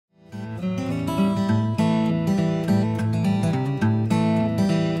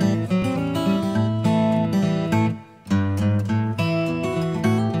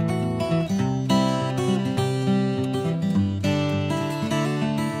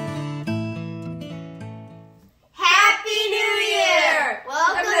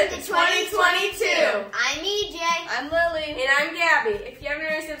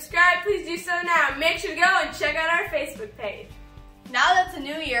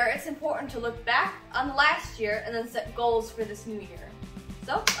year, it's important to look back on the last year and then set goals for this new year.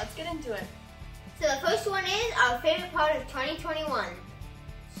 So, let's get into it. So the first one is our favorite part of 2021.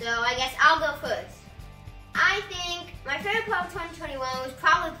 So I guess I'll go first. I think my favorite part of 2021 was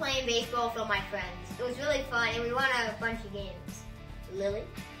probably playing baseball with all my friends. It was really fun and we won a bunch of games. Lily?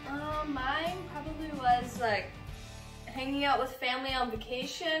 Mine probably was like hanging out with family on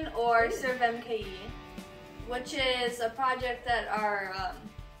vacation or Serve MKE, which is a project that our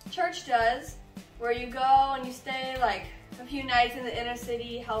church does where you go and you stay like a few nights in the inner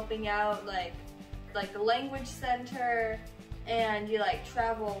city helping out like the language center, and you like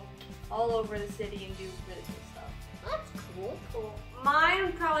travel all over the city and do really cool stuff. That's cool. Mine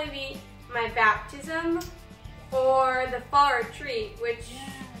would probably be my baptism or the fall retreat, which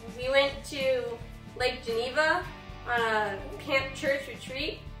we went to Lake Geneva on a camp church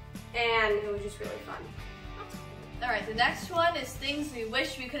retreat, and it was just really fun. All right, the next one is things we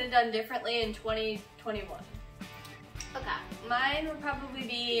wish we could have done differently in 2021. Okay. Mine would probably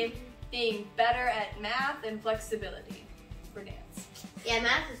be being better at math and flexibility for dance. Yeah,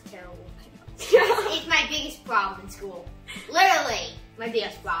 math is terrible. It's my biggest problem in school. Literally, my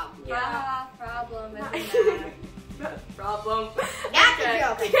biggest problem. Yeah. Problem. Problem. That's Okay.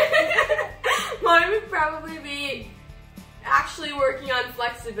 a joke. Mine would probably be actually working on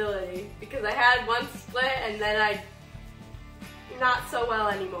flexibility, because I had one split and then I not so well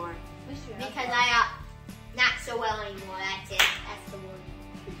anymore. Because I not so well anymore. That's it. That's the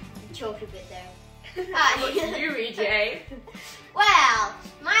word. Choked a bit there. Look at you, EJ. Well,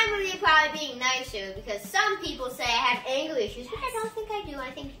 mine would be probably being nicer because some people say I have anger issues, but I don't think I do. I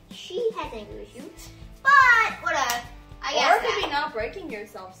think she has anger issues. But whatever. I Or guess it could be that. not breaking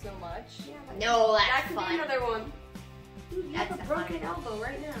yourself so much. No, That that's could fun. be another one. You have a broken elbow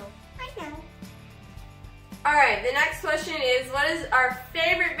right now. I know. Alright, the next question is, what is our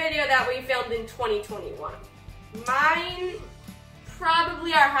favorite video that we filmed in 2021? Mine,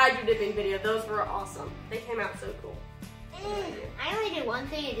 probably our hydro dipping video. Those were awesome. They came out so cool. I only did one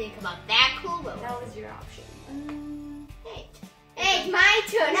thing. It didn't come out that cool, but That was your option. hey, it's my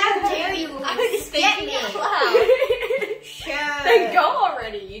turn. How dare you? I was just get thinking me. out loud. Sure. Then go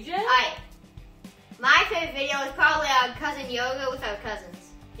already, EJ. Alright. My favorite video was probably our cousin yoga with our cousins.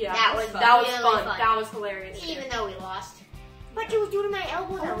 Yeah, That was that was really fun. fun. That was hilarious. Even though we lost. But it was due to my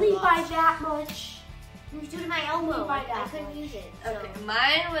elbow that we Only by lost. that much. It was due to my elbow. Only by I that couldn't much. use it. So. Okay,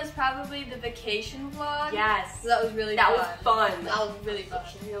 mine was probably the vacation vlog. Yes. So that was really That fun. was fun. That was really fun.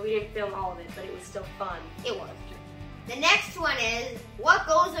 You know, we didn't film all of it, but it was still fun. It was. The next one is, what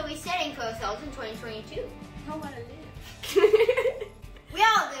goals are we setting for ourselves in 2022? I want to live. We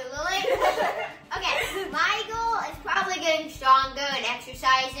all do, Lily. Okay, my goal is probably getting stronger and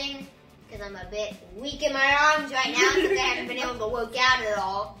exercising because I'm a bit weak in my arms right now because I haven't been able to work out at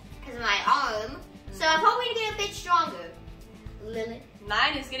all because of my arm. So I'm hoping to get a bit stronger. Lily,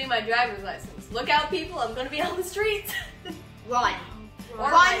 Mine is getting my driver's license. Look out, people! I'm gonna be on the streets. run. Or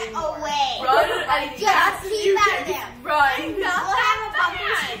Run riding away. Run as Just fast as keep you out can. of there. Run. We'll have a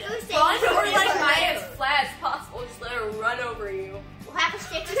bumper sticker saying Run over like student high as driver. flat as possible. Just let her run over you. We'll have a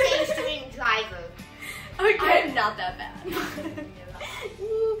sticker saying student driver. Okay. I'm not that bad.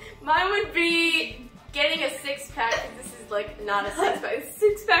 Mine would be getting a six-pack. This is like not a six-pack. It's a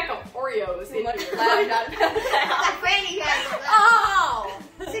six-pack of Oreos. In Much here. glad not I'm afraid you guys will. Oh!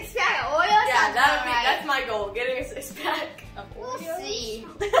 6 pack of Oreos? Yeah, Sounds that would be. alright. That's my goal. Getting a six-pack. We'll see.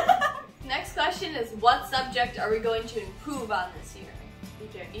 Next question is, what subject are we going to improve on this year?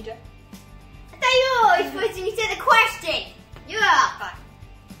 EJ? I thought you were always supposed to say the question. You're up. Fine.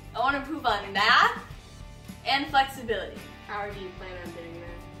 I want to improve on math and flexibility. How do you plan on doing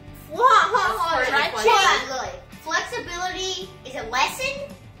that? Hold That's on, pretty hold on. Flexibility is a lesson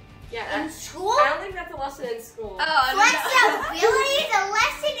Yeah, in school? I don't think that's a lesson in school. Flexibility is a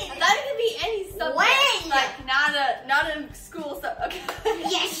lesson I in thought it could be any subject. When? Like, not a school subject. Okay.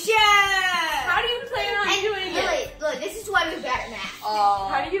 Yes, sure. How do you plan on And doing Lily, it? look, this is why we're bad at math.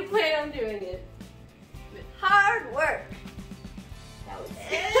 How do you plan on doing it? With hard work. That was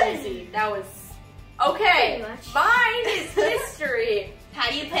crazy. That was okay. Pretty much. Mine is history. How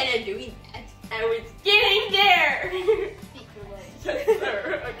do you plan on doing that? I was getting there. Speak your words. Yes,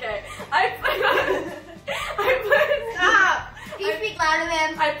 sir. Okay. I plan. Stop. Can you speak louder,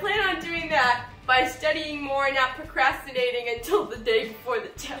 ma'am? I plan on doing that by studying more and not procrastinating until the day before the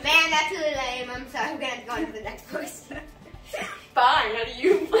test. Man, that's really lame. I'm sorry. I'm going to go on to the next person. Fine. How do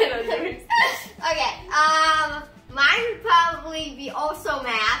you plan on doing it? Okay. Mine would probably be also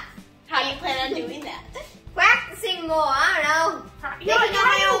math. How do you plan on doing that? Practicing more. I don't know. Yeah, Making up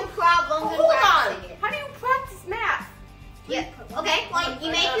my own problems and Hold on. practicing it. How do you practice math? Yeah. Okay. Well,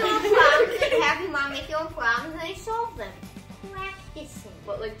 you make real problems and they solve them. Practicing.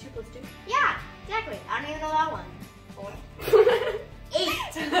 What, like 2 + 2? Yeah, exactly. I don't even know that one. 4. 8. 8.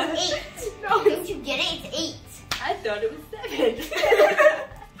 No. Don't you get it? It's 8. I thought it was 7.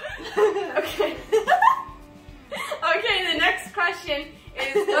 Okay. Okay, the next question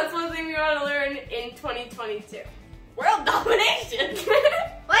is, what's one thing we want to learn in 2022? World domination.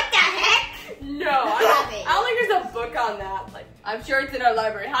 What the heck? No, I don't think there's a book on that. Like, I'm sure it's in our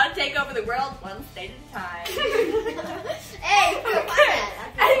library. How to take over the world one state at a time. Hey, okay. okay.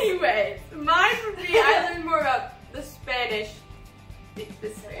 Anyways, mine would be I learned more about the Spanish. The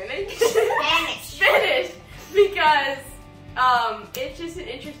Spanish? Spanish. Spanish, because it's just an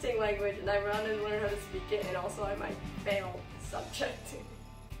interesting language, and I want to learn how to speak it, and also I might fail the subject.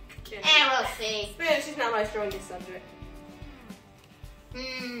 And we'll see. Spanish is not my strongest subject.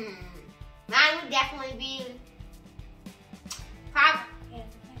 Mine would definitely be probably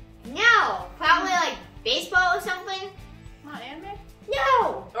like baseball or something. Not anime?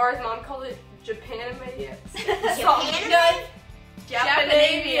 No. Or as Mom called it, Japanimania. Japanimania?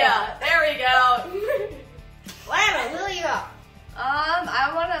 Japanavia. There we go. Whatever. Will you go?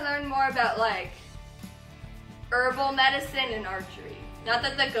 I want to learn more about like herbal medicine and archery. Not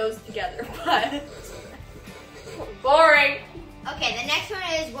that that goes together, but Boring. Okay, the next one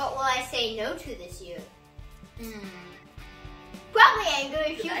is what will I say no to this year? Probably anger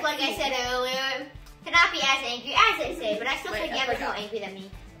issues, like I said earlier. Cannot be as angry as I say, but I still think Amber's more angry than me.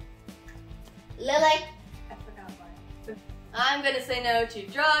 Lily? I forgot mine. I'm gonna say no to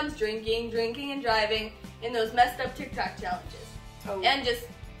drugs, drinking, and driving in those messed up TikTok challenges. Oh. And just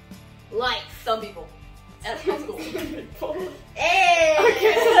Life. some people at school. Hey!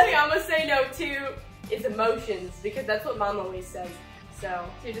 Okay, something I'm gonna say no to is emotions, because that's what Mom always says. So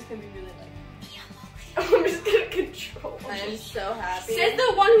You're just gonna be really like, I'm just gonna control. I am so happy. Says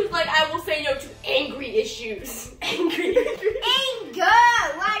the one who's like, I will say no to angry issues. Angry.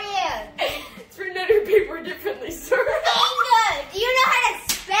 Anger! What is? It's written on your paper differently, sir. Anger! Do you know how to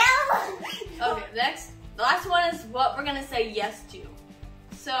spell? Okay, the last one is what we're gonna say yes to.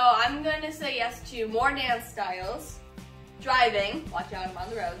 So I'm gonna say yes to more dance styles, driving, watch out, I'm on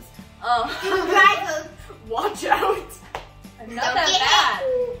the roads. Driver. Watch out. Not that bad.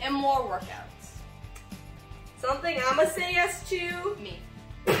 And more workouts. Something I'm gonna say yes to. Me.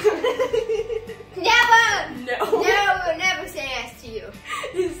 Never! No. Never, never say yes to you.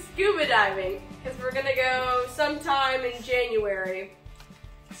 Is scuba diving, because we're gonna go sometime in January.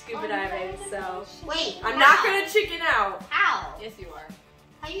 Scuba diving, so Wait. I'm not gonna chicken out. How? Yes, you are.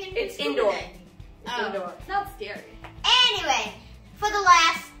 How are you gonna do It's scuba indoor. diving? It's Oh. indoor. It's not scary. Anyway, for the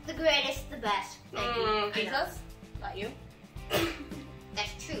last, the greatest, the best. Thank you. I know. Jesus? Not you?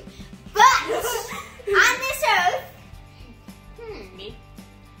 That's true. But on this earth, Me?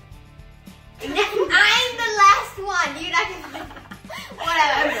 I'm the last one. You're not gonna.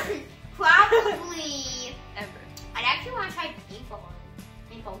 Whatever. Probably. Ever. I'd actually want to try paintball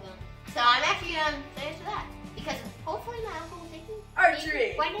gun. So I'm actually gonna say yes to that because hopefully my uncle will take me.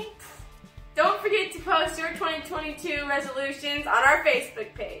 Archery. One day. Don't forget to post your 2022 resolutions on our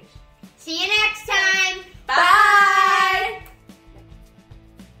Facebook page. See you next time. Bye!